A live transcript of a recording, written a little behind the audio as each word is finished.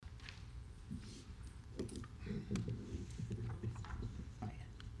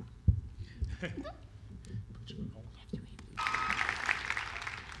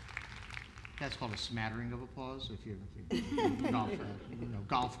That's called a smattering of applause if you golf.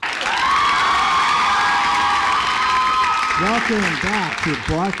 Golf. Welcome back to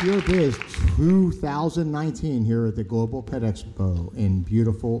Bark Your Biz 2019 here at the Global Pet Expo in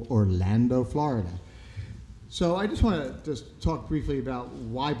beautiful Orlando, Florida. So I just want to just talk briefly about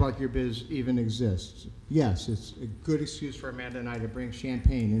why Bark Your Biz even exists. Yes, it's a good excuse for Amanda and I to bring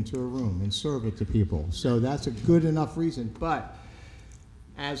champagne into a room and serve it to people. So that's a good enough reason. But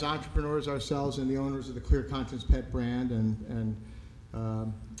as entrepreneurs ourselves and the owners of the Clear Conscience Pet brand and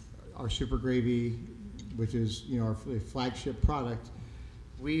our Super Gravy, which is our flagship product,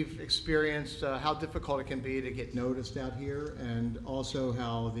 we've experienced how difficult it can be to get noticed out here, and also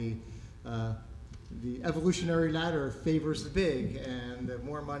how the evolutionary ladder favors the big, and the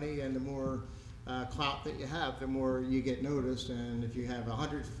more money and the more clout that you have, the more you get noticed. And if you have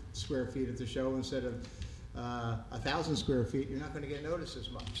 100 square feet at the show instead of 1,000 square feet, you're not going to get noticed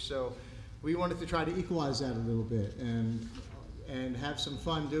as much. So we wanted to try to equalize that a little bit and have some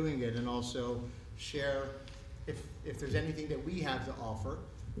fun doing it, and also share if there's anything that we have to offer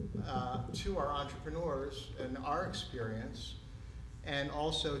to our entrepreneurs and our experience, and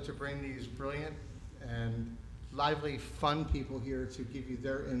also to bring these brilliant and lively, fun people here to give you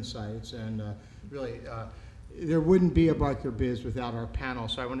their insights. And really, there wouldn't be a Bark Your Biz without our panel.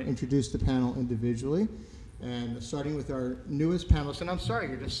 So I want to introduce the panel individually, and starting with our newest panelist. And I'm sorry,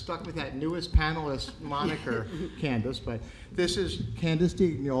 you're just stuck with that newest panelist moniker, Candace, but this is Candace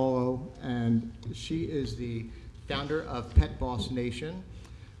Dignolo, and she is the founder of Pet Boss Nation.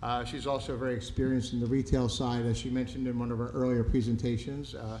 She's also very experienced in the retail side, as she mentioned in one of our earlier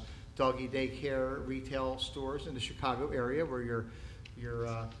presentations. Doggy daycare retail stores in the Chicago area, where your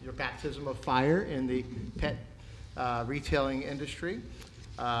baptism of fire in the pet retailing industry.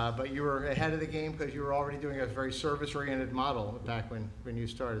 But you were ahead of the game because you were already doing a very service-oriented model back when you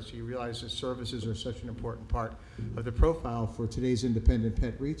started. So you realized that services are such an important part of the profile for today's independent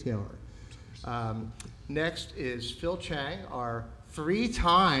pet retailer. Next is Phil Chang, our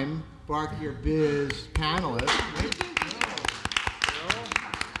 3-time Bark Your Biz panelist.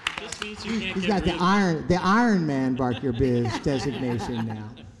 He's got the Iron Man Bark Your Biz designation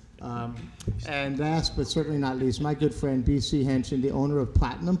now. And last but certainly not least, my good friend BC Henshin, the owner of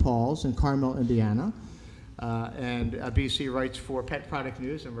Platinum Paws in Carmel, Indiana. And BC writes for Pet Product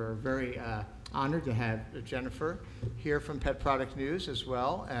News, and we're very honored to have Jennifer here from Pet Product News as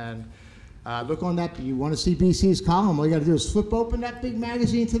well. And look on that, you want to see BC's column, all you got to do is flip open that big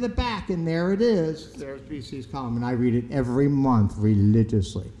magazine to the back, and there it is. There's BC's column, and I read it every month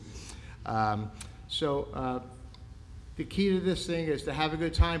religiously. The key to this thing is to have a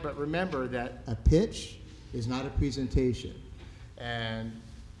good time, but remember that a pitch is not a presentation. And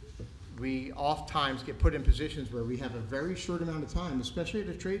we oftentimes get put in positions where we have a very short amount of time, especially at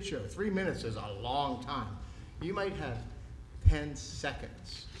a trade show. 3 minutes is a long time. You might have 10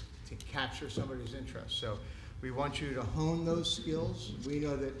 seconds to capture somebody's interest. So we want you to hone those skills. We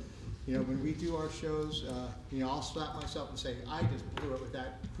know that when we do our shows, I'll slap myself and say, I just blew it with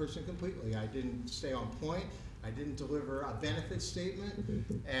that person completely. I didn't stay on point. I didn't deliver a benefit statement,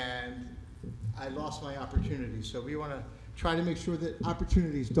 and I lost my opportunity. So we want to try to make sure that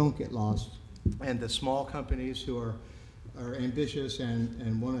opportunities don't get lost, and the small companies who are ambitious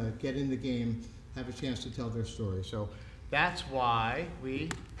and want to get in the game have a chance to tell their story. So that's why we...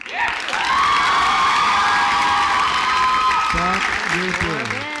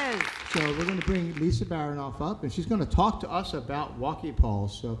 So we're going to bring Lisa Baranoff up, and she's going to talk to us about Walkee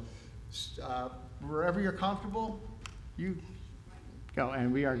Paws. So wherever you're comfortable, you go.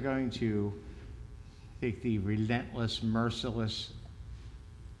 And we are going to take the relentless, merciless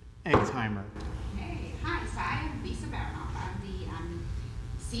egg timer. Hey, hi, so I am Lisa Baranoff. I'm the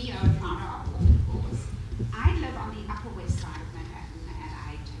CEO and founder of Walkee Paws. I live on the Upper West Side of Manhattan, and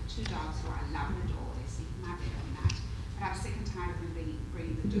I have 2 dogs who I love and adore. They sleep in my bed at night. But I'm sick and tired of them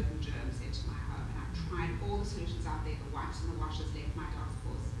bringing the dirt and germs into my home, and I've tried all the solutions out there. The wipes and the washers left my dog's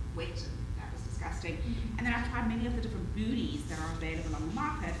paws wet, and that was disgusting. And then I've tried many of the different booties that are available on the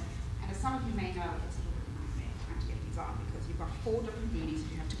market, and as some of you may know, it's a little bit of a nightmare trying to get these on, because you've got 4 different booties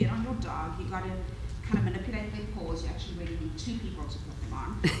you have to get on your dog. You've got to kind of manipulate their paws. You actually really need 2 people to put them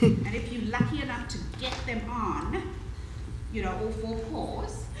on. And if you're lucky enough to get them on, all 4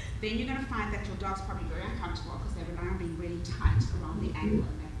 paws, then you're going to find that your dog's probably very uncomfortable because they rely on being really tight around the ankle,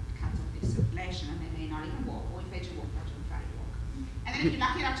 and that cuts off their circulation, and they may not even walk, or if they do walk, they'll do a funny walk. And then if you're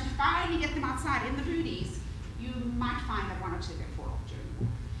lucky enough to finally get them outside in the booties, you might find that 1 or 2 they fall off during the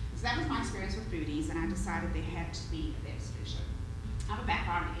walk. So that was my experience with booties, and I decided there had to be a better solution. I have a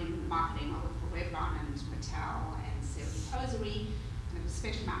background in marketing. I work for Revlon and Mattel and Seventy Hosiery, and it was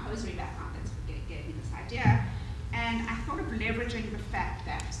especially my hosiery background that's what gave me this idea. And I thought of leveraging the fact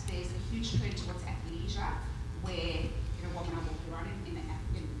that there's a huge trend towards athleisure, where a woman will walk around in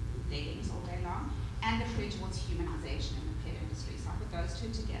leggings all day long, and the trend towards humanization in the pet industry. So I put those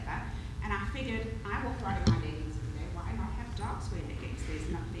two together, and I figured I walk around in my leggings every day. Why not have dogs wear leggings? There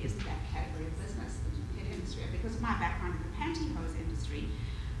isn't that category of business in the pet industry. And because of my background in the pantyhose industry,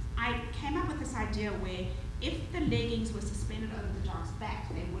 I came up with this idea where if the leggings were suspended over the dog's back,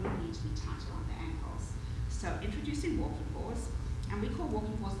 they wouldn't need to be tighter on the ankles. So introducing Walkee Paws, and we call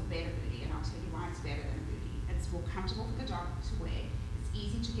Walkee Paws the better booty, and I'll tell you why it's better than a booty. It's more comfortable for the dog to wear, it's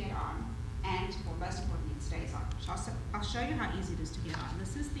easy to get on, and well, most importantly, it stays on. I'll show you how easy it is to get on.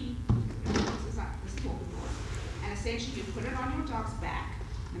 This is Walkee Paws, and essentially you put it on your dog's back,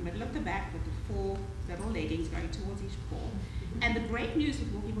 in the middle of the back with the 4 little leggings going towards each paw. And the great news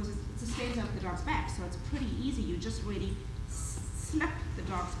with Walkee Paws is it sustains over the dog's back, so it's pretty easy. You just really slip the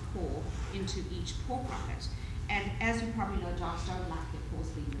dog's paw into each paw pocket. And as you probably know, dogs don't like their paws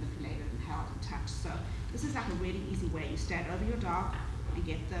being manipulated and held and touched. So this is like a really easy way. You stand over your dog and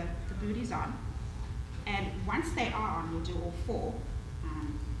get the booties on. And once they are on, we'll do all 4.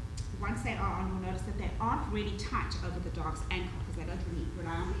 Once they are on, you'll notice that they aren't really tight over the dog's ankle because they don't really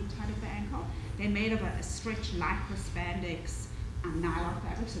rely on being tight over the ankle. They're made of a stretch lycra spandex nylon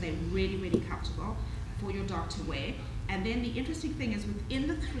fabric, so they're really, really comfortable for your dog to wear. And then the interesting thing is within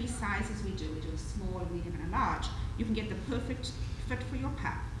the 3 sizes we do a small, a medium, and a large, you can get the perfect fit for your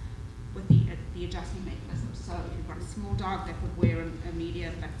pup with the adjustment mechanism. So if you've got a small dog that would wear a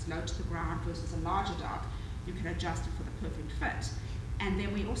medium that's low to the ground versus a larger dog, you can adjust it for the perfect fit. And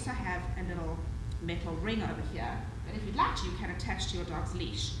then we also have a little metal ring over here that if you'd like to, you can attach to your dog's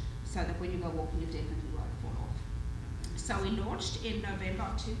leash so that when you go walking, you definitely won't fall off. So we launched in November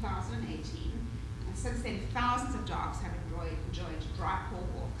of 2018, and since then thousands of dogs have enjoyed dry paw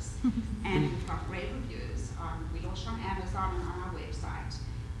walks, and we've got great reviews. We launched on Amazon and on our website.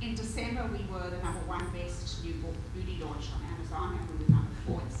 In December, we were the #1 best new booty launch on Amazon, and we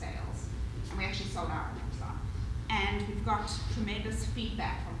were #4 in sales, and we actually sold out on Amazon. And we've got tremendous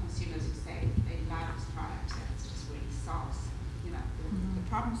feedback from consumers who say they love this product, and it just really solves, the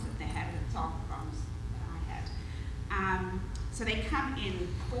problems that they had, and it solved the problems that I had. So they come in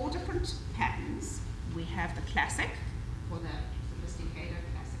 4 different patterns. We have the classic for the sophisticated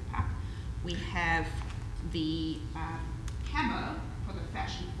classic pup. We have the camo for the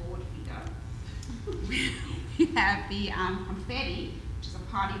fashion-forward feeder. We have the confetti, which is a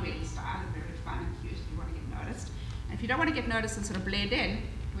party-ready style, and very fun and cute if you want to get noticed. And if you don't want to get noticed and sort of blend in,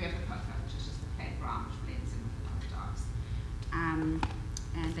 we have the cocoa, which is just the plain brown, which blends in with a lot of dogs.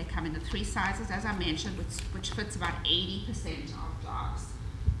 And they come in the 3 sizes, as I mentioned, which fits about 80% of dogs.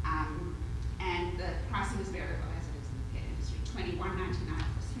 And the pricing is variable as it is in the pet industry. $21.99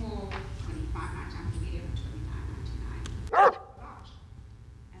 for small, $25.99 for medium, and $29.99 for large.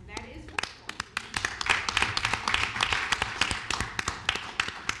 And that is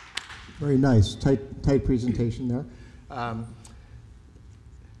Very nice, tight presentation there.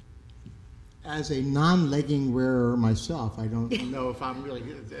 As a non-legging wearer myself, I don't know if I'm really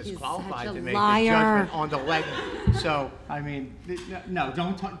as He's qualified such a to make liar. a judgment on the legging. So, I mean, no,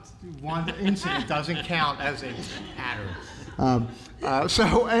 don't talk. One incident doesn't count as a pattern.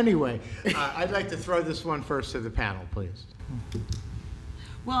 So anyway, I'd like to throw this one first to the panel, please.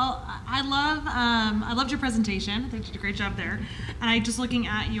 Well, I loved your presentation. I think you did a great job there. And just looking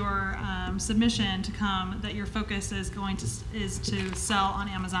at your submission to come, that your focus is to sell on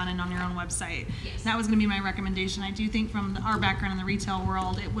Amazon and on your own website. Yes. That was going to be my recommendation. I do think from our background in the retail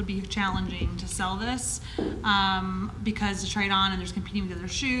world, it would be challenging to sell this because to try it on and there's competing with other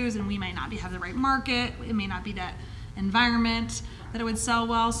shoes, and we might not have the right market. It may not be that environment that it would sell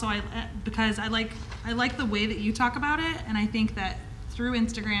well. So because I like the way that you talk about it, and I think that through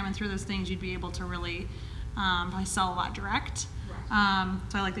Instagram and through those things, you'd be able to really probably sell a lot direct. Right.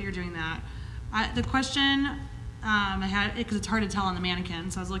 So I like that you're doing that. The question I had, because it's hard to tell on the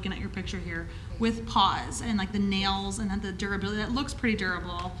mannequin, so I was looking at your picture here with Paws and like the nails and the durability. That looks pretty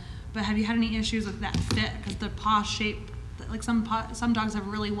durable, but have you had any issues with that fit? Because the paw shape, like some dogs have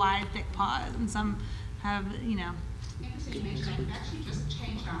really wide, thick paws, and some have, Interesting you mentioned that. We've actually just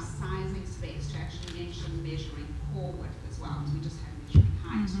changed our sizing specs to actually mention measuring paw width as well. So we just had measuring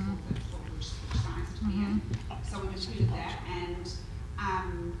height for which size to be in. So we've included that, and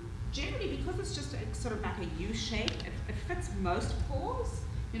generally because it's just sort of like a U shape, it fits most paws.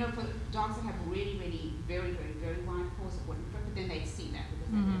 For dogs that have really, really very, very, very wide paws, it wouldn't fit, but then they'd see that because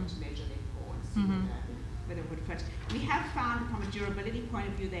they'd be able to measure their paw and see whether it would fit. fit. We have found from a durability point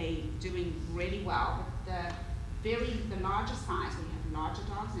of view they're doing really well. But the larger size, when you have larger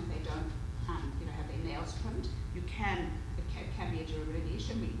dogs, and if they don't have their nails trimmed, it can be a durability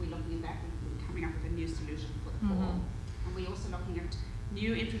issue. We're looking at that. We're coming up with a new solution for the fall. And we're also looking at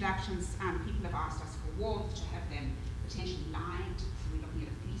new introductions. People have asked us for warmth to have them potentially lined. So we're looking at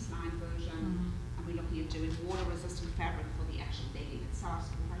a fleece line version. And we're looking at doing water-resistant fabric for the actual legging itself.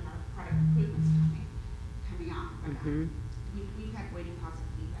 So we've got a lot of product improvements coming out. But we've had really positive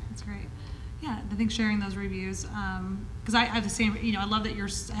feedback. That's great. Yeah, I think sharing those reviews, because I have the same, I love that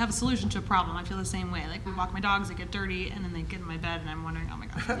I have a solution to a problem. I feel the same way. Like, we walk my dogs, they get dirty, and then they get in my bed, and I'm wondering, oh my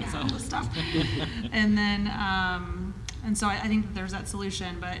gosh, what's all this stuff? And then, and so I think that there's that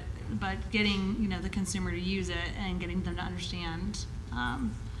solution, but getting, the consumer to use it and getting them to understand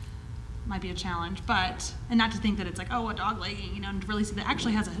might be a challenge. But, and not to think that it's like, oh, a dog legging, and to really see that it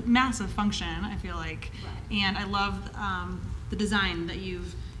actually has a massive function, I feel like. Right. And I love the design that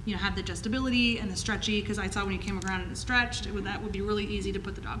you've, have the adjustability and the stretchy, because I saw when you came around and it stretched, that would be really easy to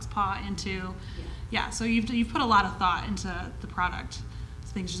put the dog's paw into. Yeah, so you've put a lot of thought into the product. So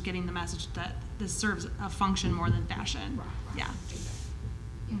I think it's just getting the message that this serves a function more than fashion. Right. Yeah. Exactly.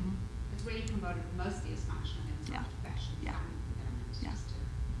 Yeah. It's really promoted mostly as function and it's not fashion. Yeah.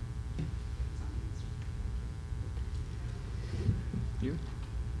 You?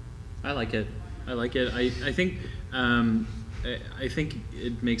 I like it. I think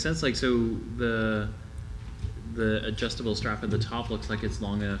it makes sense. Like, so the adjustable strap at the top looks like it's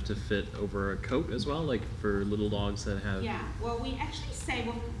long enough to fit over a coat as well, like for little dogs that have. Yeah. Well, we actually say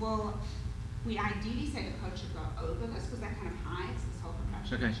we ideally say the coat should go over this because that kind of hides this whole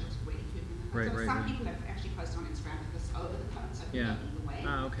compression. Okay. Which looks really cute. Right. Some people have actually posted on Instagram with this over the coat, so it can go either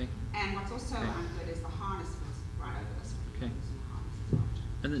way. Okay. And what's also good is the harness goes right over this. Okay. The harness as well.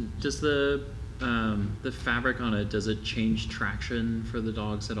 And then does the fabric on it, does it change traction for the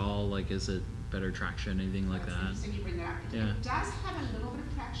dogs at all? Like, is it better traction, anything like that? Interesting you bring that up. Yeah. It does have a little bit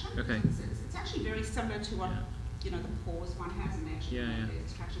of traction. Okay. It's actually very similar to what the Paws one has, and actually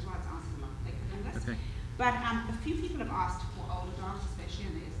it's traction as well. It's also a lot thicker than this. Okay. But a few people have asked for older dogs, especially,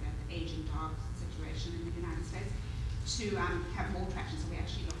 and there's that aging dog situation in the United States, to have more traction. So we're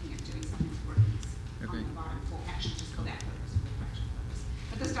actually looking at doing something for these on the bottom for action, just for that purpose, for the traction purpose.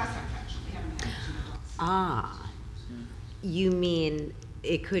 But this does have traction. We haven't had it in the dogs. You mean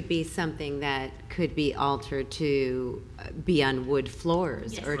it could be something that could be altered to be on wood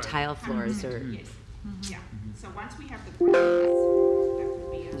floors or tile floors or. Yes. Yeah. So once we have the grass, that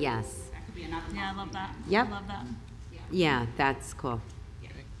could be that could be another. Yeah, I love that. Yep. I love that. Yeah, that's cool. Yeah.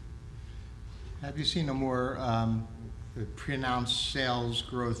 Have you seen a more pronounced sales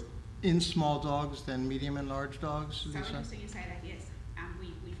growth in small dogs than medium and large dogs? So interesting you say that. Yes,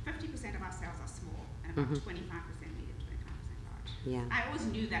 we 50% of our sales are small, and about 25% medium, 25% large. Yeah. I always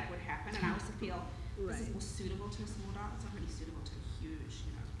knew that would happen, and I also feel this is more suitable to a small dog. It's not really suitable to a huge,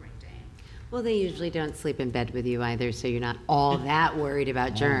 Great Dane. Well, they usually don't sleep in bed with you either, so you're not all that worried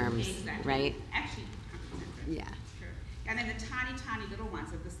about germs, Exactly. right? Actually, 100% Yeah. Sure. And then the tiny, tiny little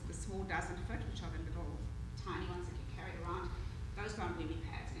ones that the small doesn't fit, which are the little tiny ones that you carry around, those don't really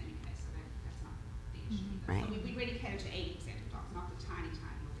pads in any case, so that's not the issue. Right. So we really cater to 80% of dogs, not the tiny,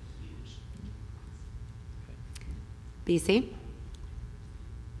 tiny or the huge ones. BC?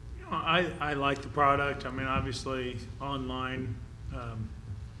 I like the product. I mean, obviously, online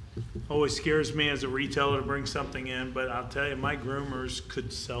always scares me as a retailer to bring something in, but I'll tell you, my groomers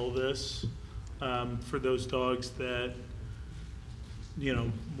could sell this for those dogs that,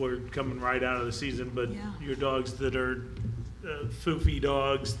 were coming right out of the season, but your dogs that are foofy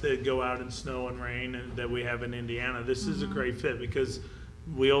dogs that go out in snow and rain and that we have in Indiana, this is a great fit because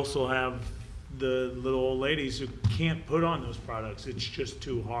we also have the little old ladies who can't put on those products. It's just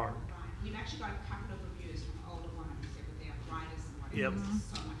too hard. Right. We've actually got a couple of reviews from older ones who said that their arthritis and whatever is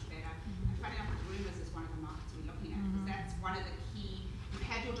so much better. And funny enough, groomers is one of the markets we're looking at because that's one of the key. You've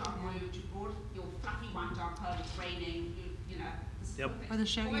had your dog moved, you brought your fluffy one dog home, it's raining, this Or the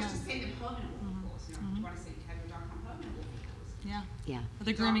show, almost just send them home in a walking course, Do you want to have your dog come home in a walking course? Yeah. Yeah. Or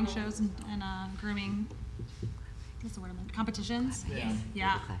the grooming shows and grooming, what's the word, competitions? Yes.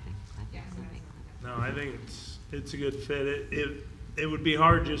 Yeah. Clapping. Yeah, so that's No, I think it's a good fit. It would be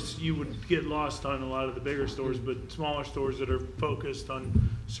hard, you would get lost on a lot of the bigger stores, but smaller stores that are focused on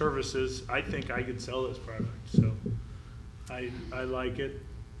services, I think I could sell this product. So I like it.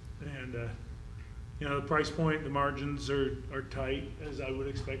 And, the price point, the margins are tight, as I would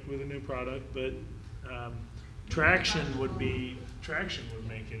expect with a new product, but traction would make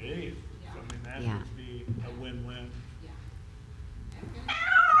it easy. I mean, that would be a win-win.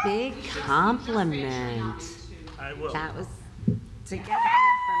 Big compliment. I will. That was, to get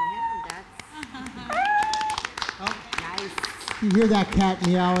that from him, that's Oh, nice. you hear that cat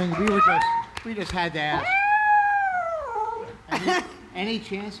meowing? We just had to ask. Any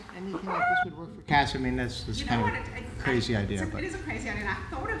chance anything like this would work for cats? I mean, that's You know kind what? of a crazy idea, but. It is a crazy idea, and I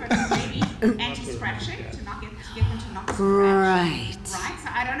thought of it as maybe anti-scratching to not get them to not scratch. Right. Right. So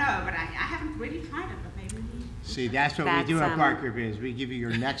I don't know, but I haven't really tried it, but maybe we. See, that's what we That's, do at Park Group is we give you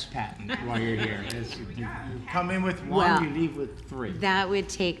your next patent while you're here. You come in with one, Well, you leave with 3. That would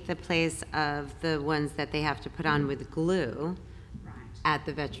take the place of the ones that they have to put on with glue Right. at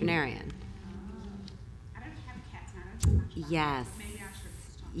the veterinarian. I don't have cats, and I don't know much about Yes. cats. Maybe I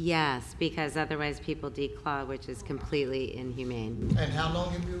should start. Yes, because otherwise people declaw, which is completely inhumane. And how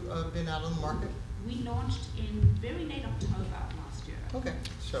long have you been out on the market? We launched in very late October last year. Okay,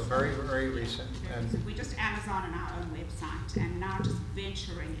 so very, very recent. And We just Amazon and our own website, and now just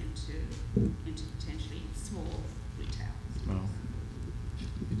venturing into potentially small retail. well,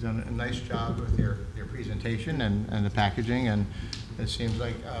 you've done a nice job with your presentation and the packaging, and it seems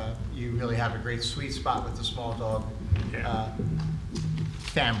like you really have a great sweet spot with the small dog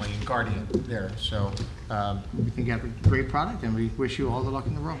family and guardian there. So we think you have a great product, and we wish you all the luck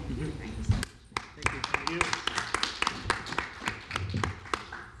in the world. Thank you so much. Thank you.